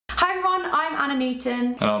everyone, I'm Anna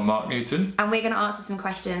Newton. And I'm Mark Newton. And we're going to answer some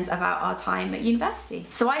questions about our time at university.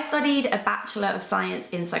 So I studied a Bachelor of Science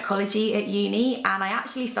in Psychology at uni, and I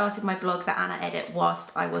actually started my blog, The Anna Edit, whilst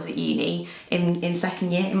I was at uni in my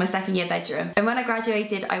second year bedroom. And when I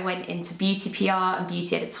graduated, I went into beauty PR and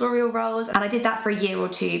beauty editorial roles, and I did that for a year or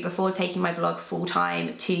two before taking my blog full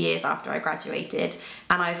time 2 years after I graduated.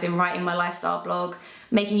 And I've been writing my lifestyle blog,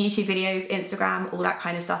 making YouTube videos, Instagram, all that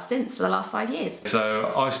kind of stuff since for the last 5 years.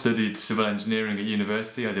 So I studied civil engineering at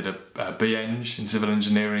university. I did a BEng in civil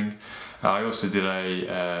engineering. I also did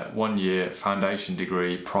a 1-year foundation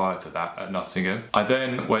degree prior to that at Nottingham. I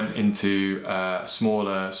then went into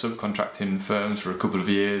smaller subcontracting firms for a couple of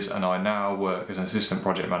years, and I now work as an assistant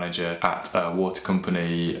project manager at a water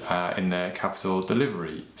company in their capital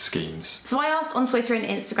delivery schemes. So I asked on Twitter and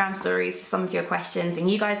Instagram stories for some of your questions,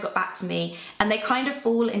 and you guys got back to me, and they kind of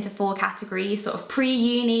fall into 4 categories, sort of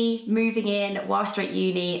pre-uni, moving in, whilst you're at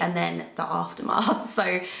uni, and then the aftermath. So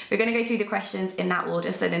we're going to go through the questions in that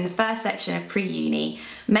order. So in the first section of pre-uni,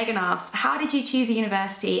 Megan asked, how did you choose a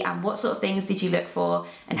university and what sort of things did you look for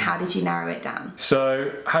and how did you narrow it down?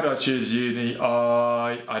 So how did I choose uni?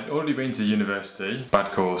 I'd already been to university,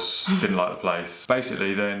 bad course, didn't like the place.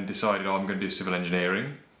 Basically then decided I'm going to do civil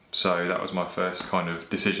engineering. So that was my first kind of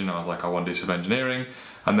decision. I was like, I want to do civil engineering.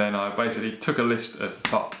 And then I basically took a list of the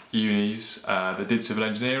top unis that did civil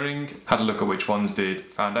engineering, had a look at which ones did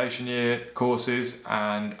foundation year courses,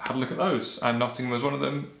 and had a look at those. And Nottingham was one of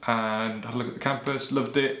them, and had a look at the campus,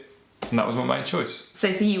 loved it, and that was my main choice.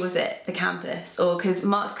 So for you, was it the campus? Or because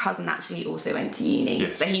Mark's cousin actually also went to uni,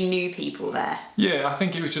 yes. So he knew people there. Yeah, I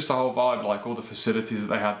think it was just the whole vibe, like all the facilities that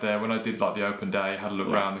they had there. When I did like the open day, had a look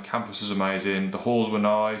around, the campus was amazing, the halls were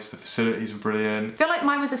nice, the facilities were brilliant. I feel like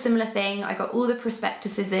mine was a similar thing. I got all the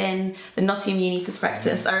prospectuses in, the Nottingham Uni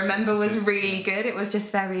prospectus, I remember was really good. It was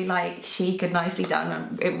just very like chic and nicely done,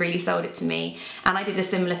 and it really sold it to me. And I did a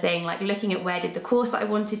similar thing, like looking at where did the course that I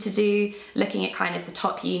wanted to do, looking at kind of the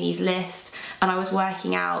top unis list, and I was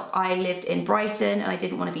working out, I lived in Brighton and I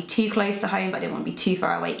didn't want to be too close to home, but I didn't want to be too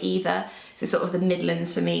far away either. So sort of the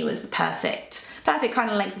Midlands for me was the perfect kind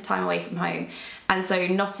of length of time away from home. And so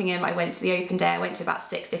Nottingham, I went to the open day, I went to about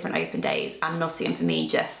 6 different open days, and Nottingham for me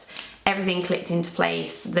just, everything clicked into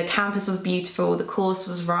place. The campus was beautiful, the course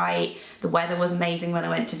was right, the weather was amazing when I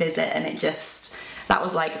went to visit, and it just, that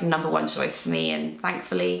was like #1 choice for me, and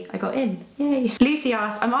thankfully I got in. Yay. Lucy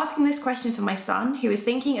asked, I'm asking this question for my son who is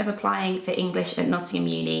thinking of applying for English at Nottingham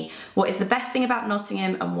Uni. What is the best thing about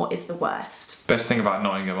Nottingham and what is the worst? Best thing about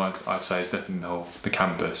Nottingham, I'd say, is definitely the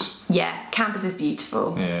campus. Yeah, campus is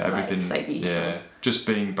beautiful. Yeah, everything. Like, so beautiful. Yeah, just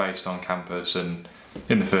being based on campus, and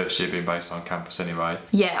in the first year being based on campus anyway.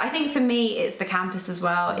 Yeah, I think for me it's the campus as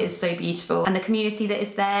well. It's so beautiful, and the community that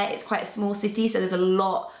is there. It's quite a small city, so there's a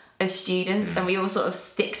lot of students, and we all sort of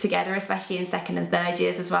stick together, especially in 2nd and 3rd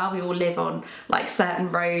years as well. We all live on like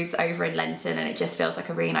certain roads over in Lenton, and it just feels like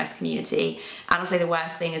a really nice community. And I'll say the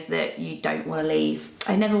worst thing is that you don't want to leave.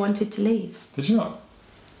 I never wanted to leave. Did you not?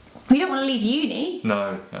 We don't want to leave uni.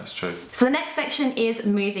 No, that's true. So the next section is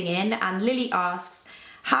moving in, and Lily asks,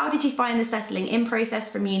 how did you find the settling in process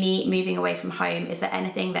from uni, moving away from home? Is there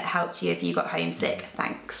anything that helped you if you got homesick?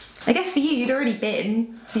 Thanks. I guess for you, you'd already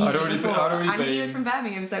been to uni and he was from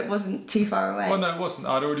Birmingham, so it wasn't too far away. Well, no, it wasn't.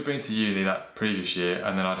 I'd already been to uni that previous year,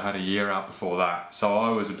 and then I'd had a year out before that, so I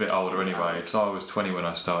was a bit older anyway. So I was 20 when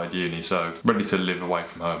I started uni, so ready to live away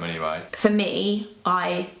from home anyway. For me,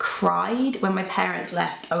 I cried when my parents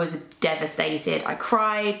left. I was devastated. I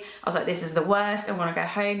cried. I was like, this is the worst. I want to go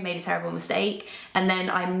home. Made a terrible mistake. And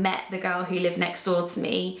then I met the girl who lived next door to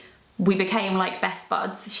me. We became like best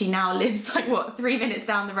buds. She now lives like, what, 3 minutes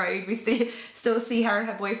down the road. We still see her and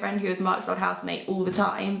her boyfriend, who is Mark's old housemate, all the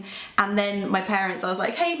time. And then my parents, I was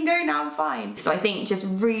like, hey, you can go now, I'm fine. So I think just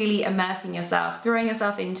really immersing yourself, throwing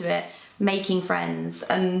yourself into it, making friends,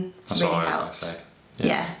 and that's really what I helps. say.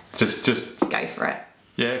 Yeah. Just go for it.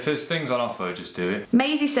 Yeah, if there's things on offer, just do it.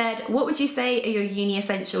 Maisie said, what would you say are your uni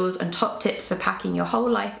essentials and top tips for packing your whole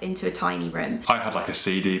life into a tiny room? I had like a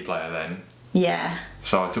CD player then. Yeah.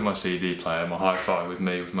 So I took my CD player, my hi-fi with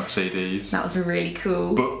me with my CDs. That was really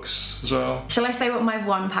cool. Books as well. Shall I say what my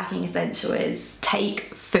one packing essential is?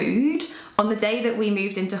 Take food. On the day that we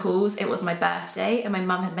moved into halls, it was my birthday, and my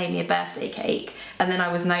mum had made me a birthday cake, and then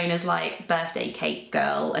I was known as like birthday cake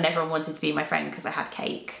girl, and everyone wanted to be my friend because I had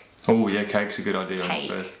cake. Oh yeah, cake's a good idea Cake. on the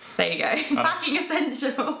first. There you go. Packing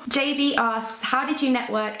essential. JB asks, how did you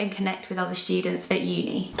network and connect with other students at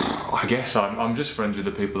uni? I guess I'm just friends with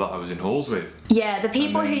the people that I was in halls with. Yeah, the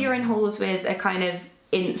people who you're in halls with are kind of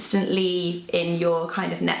instantly in your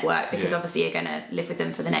kind of network, because obviously you're going to live with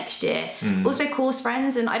them for the next year. Also course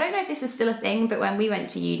friends, and I don't know if this is still a thing, but when we went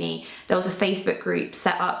to uni there was a Facebook group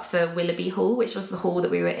set up for Willoughby Hall, which was the hall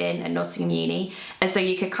that we were in at Nottingham Uni, and so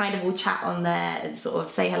you could kind of all chat on there and sort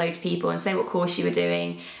of say hello to people and say what course you were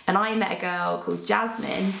doing. And I met a girl called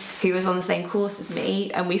Jasmine who was on the same course as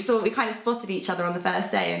me, and we kind of spotted each other on the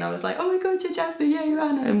first day, and I was like, oh my god, you're Jasmine, yeah, you're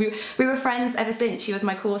Anna. And we were friends ever since. She was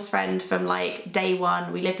my course friend from like day one.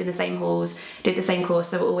 We lived in the same halls, did the same course,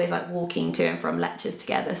 so we're always like walking to and from lectures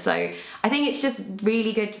together. So I think it's just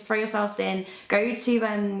really good to throw yourselves in. Go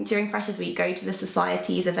to during Freshers Week, go to the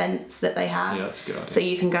societies events that they have. Yeah, that's a good idea. So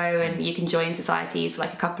you can go and you can join societies for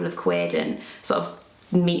like a couple of quid and sort of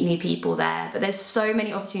meet new people there. But there's so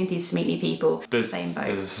many opportunities to meet new people. There's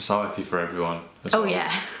a society for everyone as well.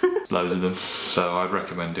 Yeah. Loads of them, so I'd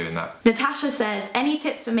recommend doing that. Natasha says, any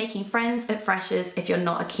tips for making friends at Freshers if you're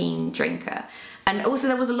not a keen drinker? And also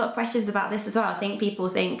there was a lot of questions about this as well. I think people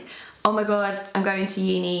think, oh my god, I'm going to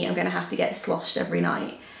uni, I'm going to have to get sloshed every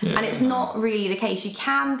night. Yeah, and it's not really the case. You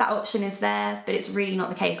can, that option is there, but it's really not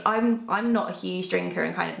the case. I'm not a huge drinker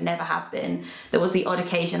and kind of never have been. There was the odd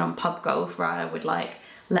occasion on pub golf where I would like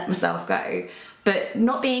let myself go. But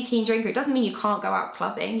not being a keen drinker, it doesn't mean you can't go out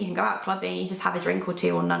clubbing. You can go out clubbing, you just have a drink or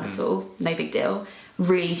two or none at all, no big deal.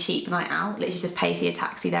 Really cheap night out, literally just pay for your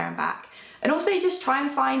taxi there and back. And also just try and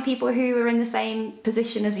find people who are in the same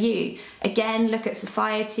position as you. Again, look at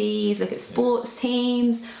societies, look at sports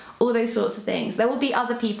teams, all those sorts of things. There will be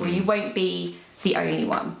other people, you won't be the only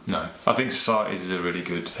one. No, I think societies is a really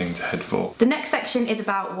good thing to head for. The next section is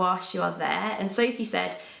about whilst you are there, and Sophie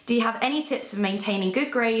said, do you have any tips for maintaining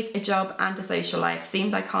good grades, a job and a social life?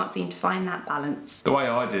 Seems I can't seem to find that balance. The way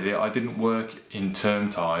I did it, I didn't work in term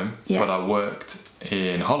time, but I worked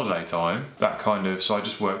in holiday time. So I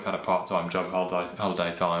just worked at a part-time job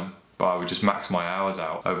holiday time. But I would just max my hours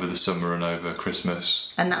out over the summer and over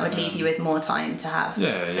Christmas. And that would leave you with more time to have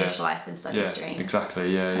social life and studies during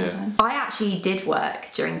exactly, time. I actually did work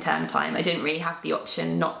during term time. I didn't really have the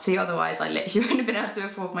option not to, otherwise I literally wouldn't have been able to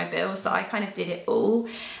afford my bills, so I kind of did it all.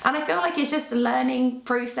 And I feel like it's just a learning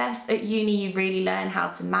process. At uni you really learn how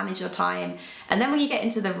to manage your time, and then when you get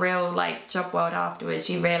into the real like job world afterwards,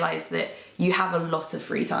 you realise that you have a lot of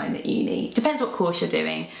free time at uni. Depends what course you're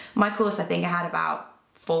doing. My course, I think I had about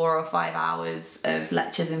 4 or 5 hours of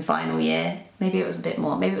lectures in final year. Maybe it was a bit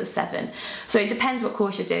more, maybe it was 7. So it depends what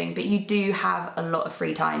course you're doing, but you do have a lot of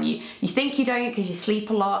free time. You think you don't because you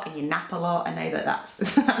sleep a lot and you nap a lot. I know that's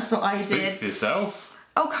what I did. Speak for yourself.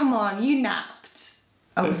 Oh come on, you napped.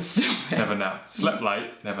 Oh, stop it. Never napped. Slept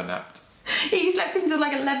late, never napped. You slept until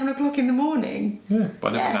like 11 o'clock in the morning. Yeah,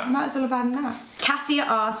 but I never napped. Might as well have had a nap. Katia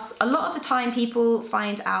asks, a lot of the time people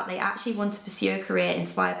find out they actually want to pursue a career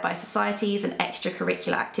inspired by societies and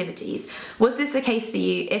extracurricular activities. Was this the case for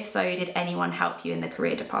you? If so, did anyone help you in the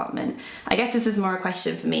career department? I guess this is more a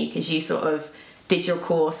question for me because you sort of did your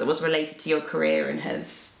course that was related to your career and have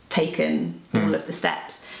taken all of the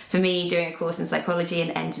steps. For me, doing a course in psychology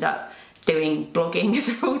and ended up doing blogging as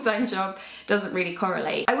a full-time job doesn't really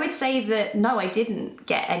correlate. I would say that no, I didn't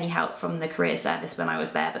get any help from the career service when I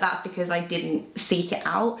was there, but that's because I didn't seek it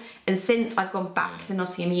out. And since I've gone back to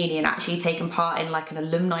Nottingham Uni and actually taken part in like an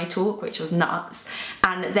alumni talk, which was nuts,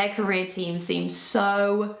 and their career team seemed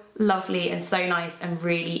so lovely and so nice and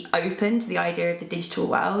really open to the idea of the digital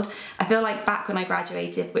world. I feel like back when I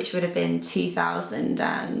graduated, which would have been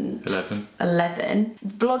 2011,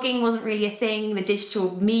 blogging wasn't really a thing, the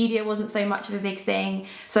digital media wasn't so much of a big thing.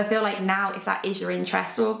 So I feel like now, if that is your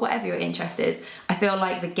interest or whatever your interest is, I feel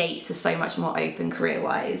like the gates are so much more open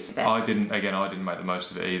career-wise. I didn't make the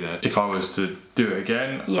most of it either. If I was to do it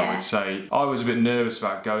again, I would say I was a bit nervous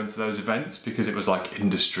about going to those events because it was like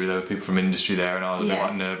industry, there were people from industry there, and I was a bit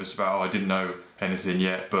like nervous about, I didn't know anything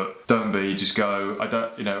yet. But don't be, just go. I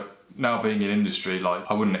don't, now being in industry, like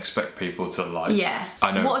I wouldn't expect people to like. Yeah.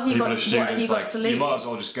 I know. What have you got to lose? You might as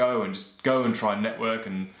well just go and try and network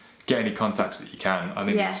and get any contacts that you can. I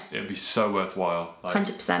think it'd be so worthwhile. Like,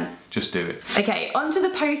 100%. Just do it. Okay, on to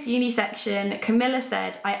the post-uni section. Camilla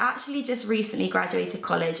said, I actually just recently graduated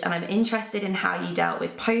college and I'm interested in how you dealt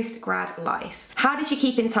with post-grad life. How did you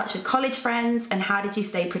keep in touch with college friends and how did you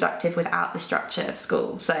stay productive without the structure of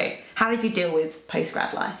school? So, how did you deal with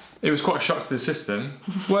post-grad life? It was quite a shock to the system.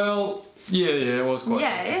 Well, yeah, it was quite a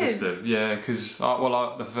shock to the system. Yeah, because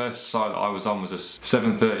the first site that I was on was a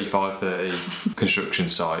 7:30, 5:30 construction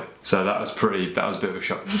site, so that was a bit of a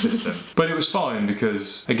shock to the system. But it was fine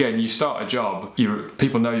because again, you start a job,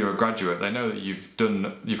 people know you're a graduate, they know that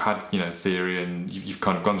you've had theory and you've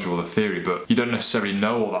kind of gone through all the theory, but you don't necessarily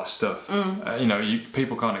know all that stuff.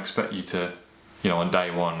 People can't expect you to, on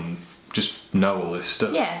day one, just know all this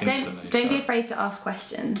stuff instantly. Don't be afraid to ask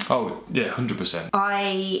questions. Oh yeah, 100%.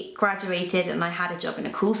 I graduated and I had a job in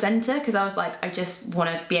a call centre because I was like, I just want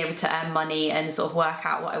to be able to earn money and sort of work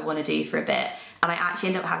out what I want to do for a bit. And I actually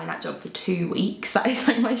ended up having that job for 2 weeks. That is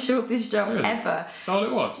like my shortest job ever. That's all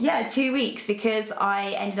it was? Yeah, 2 weeks, because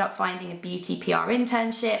I ended up finding a beauty PR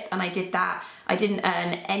internship and I did that. I didn't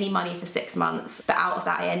earn any money for 6 months, but out of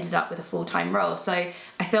that I ended up with a full-time role. So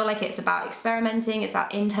I feel like it's about experimenting, it's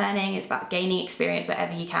about interning, it's about gaining experience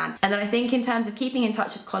wherever you can. And then I think in terms of keeping in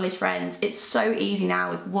touch with college friends, it's so easy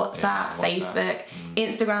now with WhatsApp, Facebook,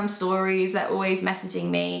 Instagram stories, they're always messaging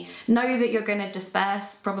me. Know that you're gonna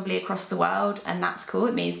disperse probably across the world, and that's cool.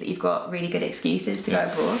 It means that you've got really good excuses to go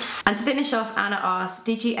abroad. And to finish off, Anna asked,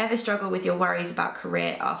 did you ever struggle with your worries about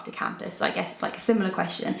career after campus? So I guess it's like a similar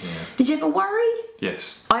question. Did you ever worry?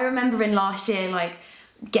 Yes. I remember in last year, like,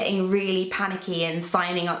 getting really panicky and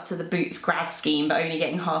signing up to the Boots grad scheme, but only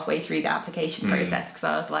getting halfway through the application process because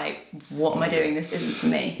I was like, what am I doing? This isn't for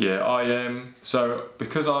me. Yeah, so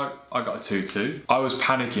because I got a 2-2, I was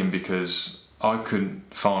panicking because I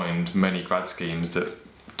couldn't find many grad schemes that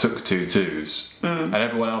took 2-2s, and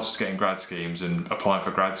everyone else was getting grad schemes and applying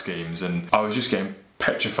for grad schemes, and I was just getting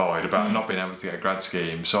petrified about not being able to get a grad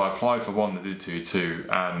scheme. So I applied for one that did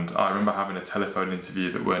 2-2, and I remember having a telephone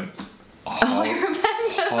interview that went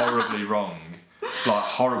horribly wrong, like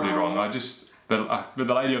horribly wrong. The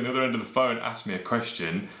lady on the other end of the phone asked me a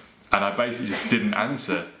question and I basically just didn't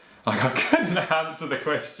answer. Like, I couldn't answer the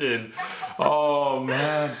question. Oh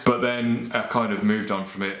man. But then I kind of moved on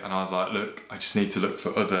from it and I was like, look, I just need to look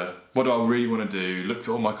for what do I really want to do? Looked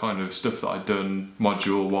at all my kind of stuff that I'd done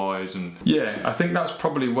module wise, and yeah, I think that's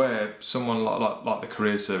probably where someone like the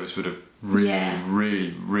career service would have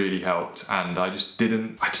really helped, and I just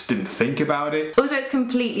didn't think about it. Also, it's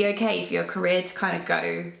completely okay for your career to kind of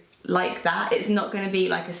go like that. It's not going to be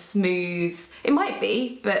like a smooth, it might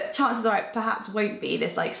be, but chances are it perhaps won't be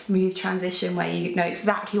this like smooth transition where you know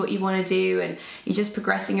exactly what you want to do and you're just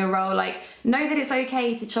progressing a role. Like, know that it's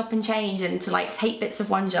okay to chop and change and to like take bits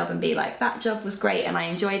of one job and be like, that job was great and I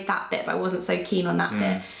enjoyed that bit, but I wasn't so keen on that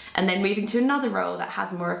bit, and then moving to another role that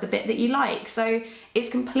has more of the bit that you like. So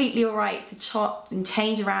it's completely all right to chop and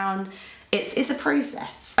change around. It's a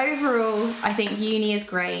process. Overall, I think uni is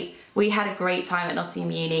great. We had a great time at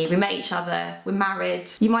Nottingham Uni. We met each other, we're married.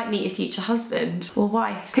 You might meet your future husband or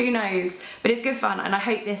wife, who knows? But it's good fun, and I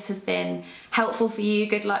hope this has been helpful for you.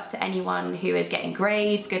 Good luck to anyone who is getting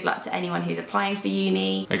grades. Good luck to anyone who's applying for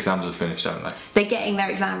uni. Exams are finished, haven't they? They're getting their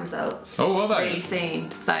exam results really soon.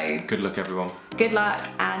 So good luck, everyone. Good luck,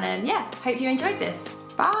 and yeah, hope you enjoyed this.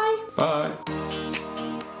 Bye. Bye.